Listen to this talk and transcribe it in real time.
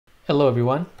Hello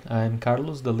everyone, I'm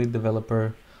Carlos, the lead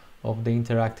developer of the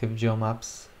interactive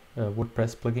GeoMaps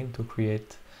WordPress plugin to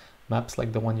create maps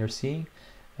like the one you're seeing.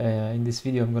 In this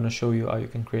video I'm going to show you how you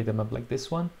can create a map like this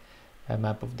one, a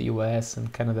map of the US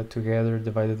and Canada together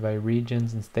divided by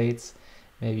regions and states.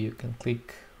 Maybe you can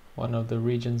click one of the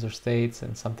regions or states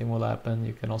and something will happen.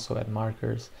 You can also add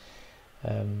markers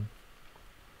and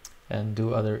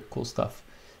do other cool stuff.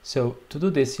 So to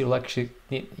do this, you'll actually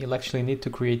need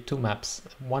to create two maps,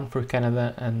 one for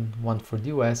Canada and one for the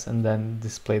US, and then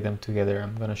display them together.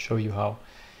 I'm going to show you how.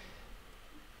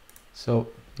 So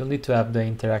you'll need to have the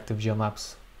interactive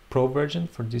GeoMaps Pro version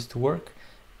for this to work.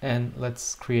 And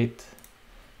let's create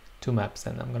two maps.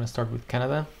 And I'm going to start with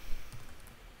Canada.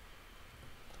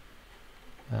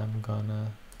 I'm going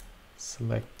to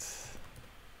select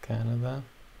Canada.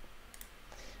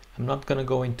 I'm not going to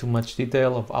go into much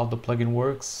detail of how the plugin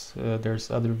works.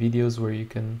 There's other videos where you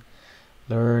can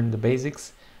learn the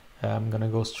basics. I'm going to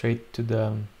go straight to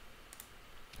the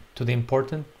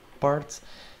important parts.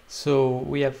 So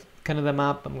we have Canada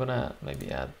map. I'm going to maybe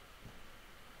add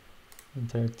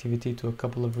interactivity to a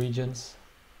couple of regions.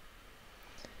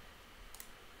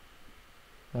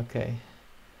 Okay.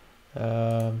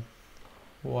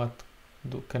 What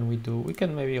can we do? We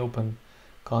can maybe open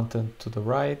content to the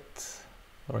right,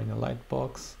 or in a light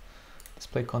box,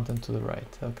 display content to the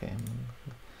right. Okay,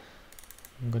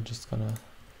 I'm just gonna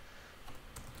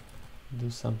do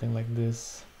something like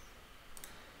this.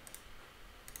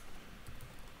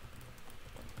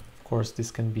 Of course, this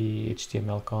can be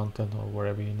HTML content or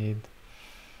whatever you need.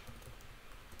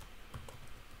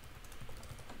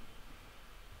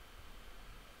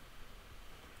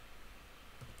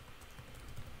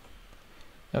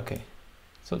 Okay,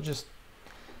 so just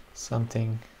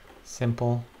something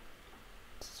simple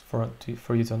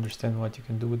for you to understand what you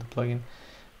can do with the plugin.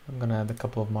 I'm gonna add a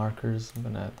couple of markers. I'm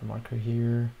gonna add the marker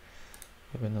here,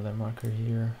 maybe another marker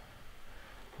here.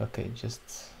 Okay, just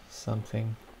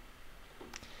something.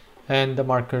 And the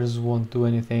markers won't do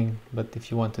anything, but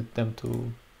if you wanted them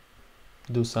to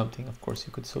do something, of course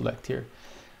you could select here.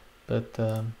 But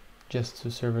just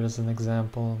to serve it as an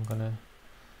example, I'm gonna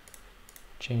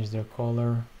change their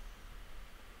color.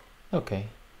 Okay,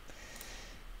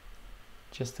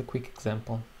 just a quick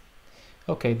example.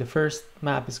 Okay, the first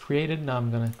map is created. Now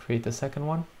I'm gonna create a second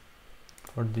one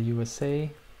for the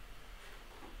USA.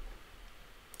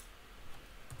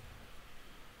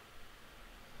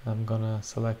 I'm gonna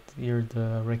select here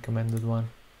the recommended one.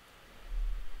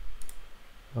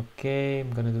 Okay,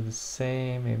 I'm gonna do the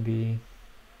same, maybe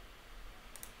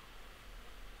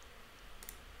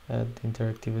add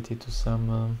interactivity to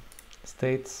some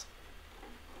states.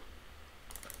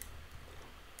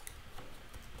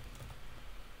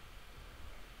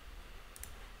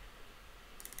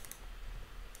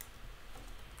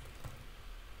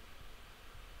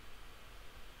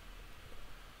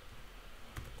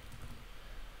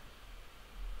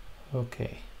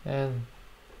 Okay, and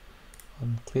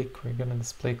on click we're gonna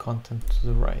display content to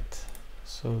the right,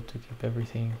 so to keep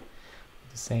everything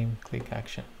the same click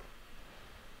action.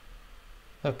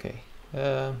 Okay,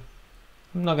 I'm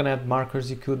not gonna add markers.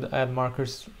 You could add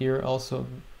markers here also,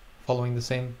 following the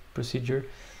same procedure.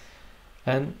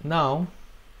 And now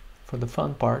for the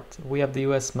fun part, we have the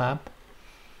US map,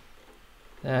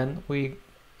 and we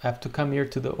have to come here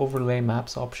to the overlay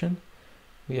maps option.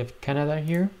 We have Canada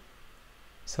here.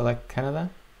 Select Canada.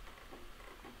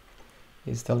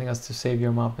 It's telling us to save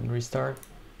your map and restart.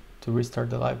 To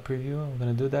restart the live preview, I'm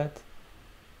gonna do that.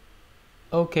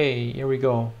 Okay, here we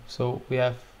go. So we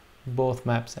have both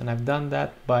maps, and I've done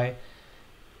that by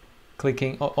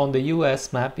clicking on the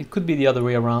US map. It could be the other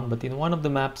way around, but in one of the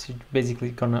maps you're basically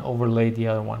gonna overlay the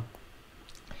other one.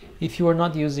 If you are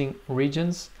not using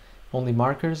regions, only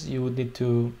markers, you would need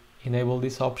to enable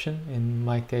this option. In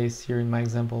my case here, in my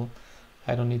example,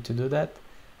 I don't need to do that.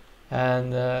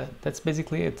 And that's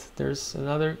basically it. There's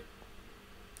another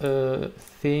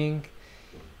thing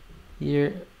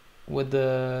here with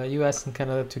the US and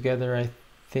Canada together. I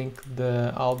think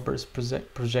the outburst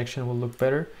projection will look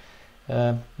better.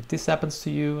 If this happens to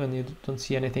you and you don't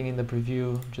see anything in the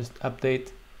preview, just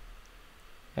update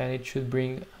and it should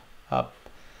bring up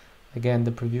again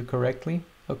the preview correctly.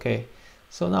 Okay,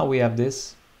 so now we have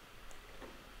this.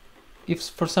 If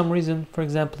for some reason, for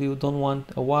example, you don't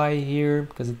want a Y here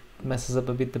because it messes up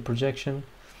a bit the projection,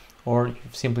 or you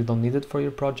simply don't need it for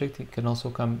your project, you can also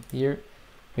come here,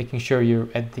 making sure you're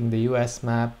editing the US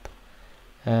map,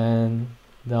 and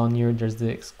down here there's the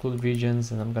exclude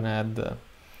regions, and I'm gonna add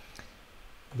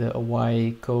the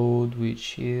Y code,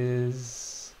 which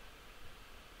is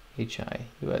HI,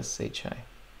 US HI.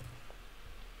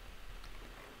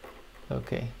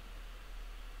 Okay,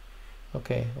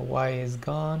 Okay, Y is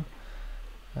gone.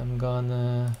 I'm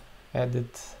gonna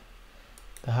edit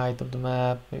the height of the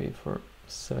map, maybe for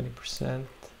 70%,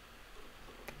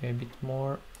 maybe a bit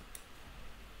more,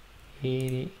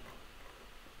 80,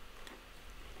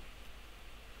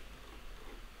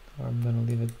 or I'm gonna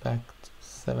leave it back to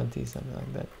 70, something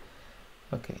like that.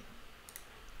 Okay,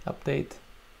 update.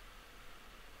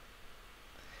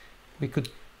 We could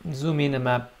zoom in a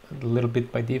map a little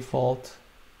bit by default.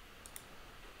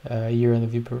 Here in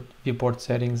the viewport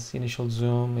settings, initial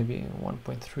zoom, maybe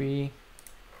 1.3.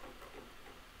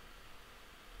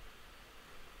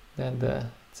 Then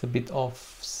it's a bit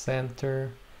off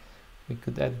center. We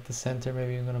could edit the center.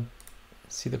 Maybe I'm gonna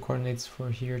see the coordinates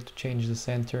for here to change the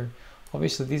center.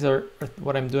 Obviously, these are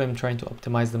what I'm doing. I'm trying to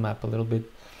optimize the map a little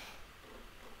bit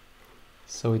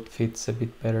so it fits a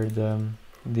bit better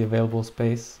the available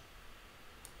space.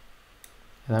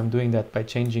 And I'm doing that by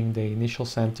changing the initial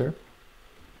center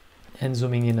and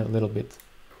zooming in a little bit.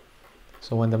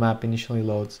 So when the map initially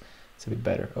loads, it's a bit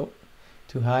better. Oh,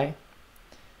 too high.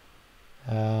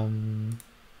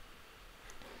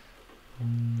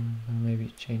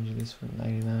 Maybe change this for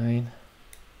 99.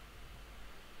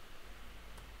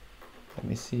 Let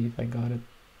me see if I got it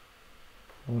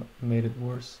or made it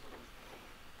worse.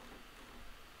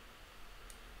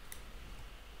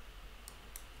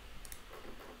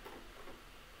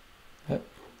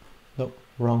 No,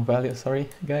 wrong value, sorry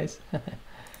guys.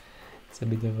 It's a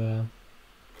bit of a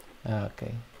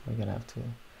okay, we're gonna have to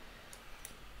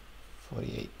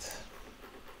 48.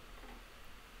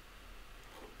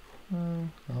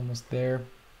 Almost there.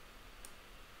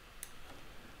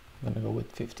 I'm gonna go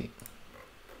with 50.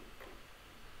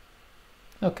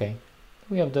 Okay,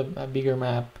 we have a bigger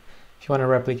map. If you want to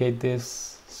replicate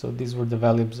this, so these were the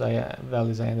values I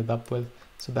ended up with.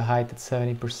 So the height at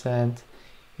 70%,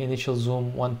 initial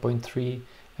zoom 1.3,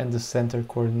 and the center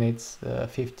coordinates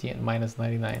 50 and minus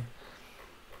 99.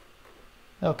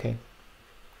 Okay,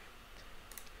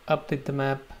 update the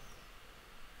map,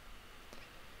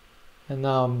 and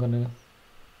now I'm gonna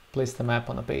place the map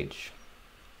on a page.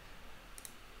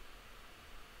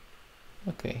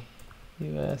 Okay,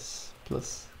 US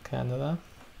plus Canada.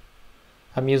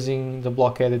 I'm using the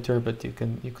block editor, but you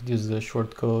could use the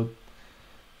shortcode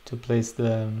to place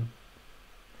the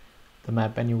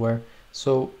map anywhere.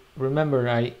 So remember,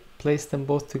 I placed them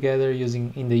both together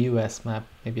using in the US map.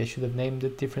 Maybe I should have named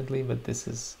it differently, but this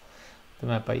is the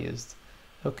map I used.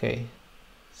 Okay,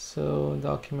 so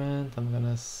document, I'm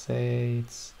gonna say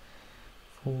it's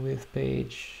full width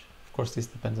page. Of course, this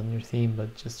depends on your theme,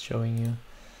 but just showing you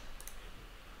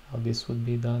how this would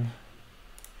be done.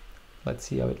 Let's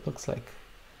see how it looks like.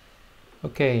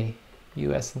 Okay,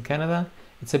 US and Canada.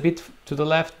 It's a bit to the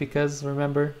left because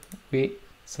remember we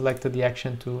selected the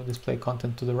action to display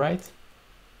content to the right,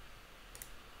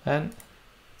 and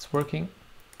it's working.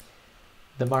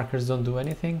 The markers don't do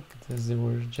anything. They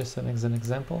were just an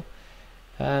example.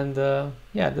 And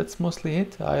yeah, that's mostly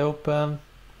it. I hope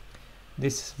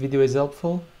this video is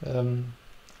helpful.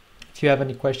 If you have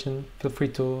any question, feel free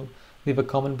to leave a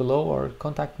comment below or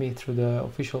contact me through the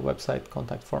official website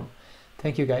contact form.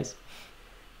 Thank you guys.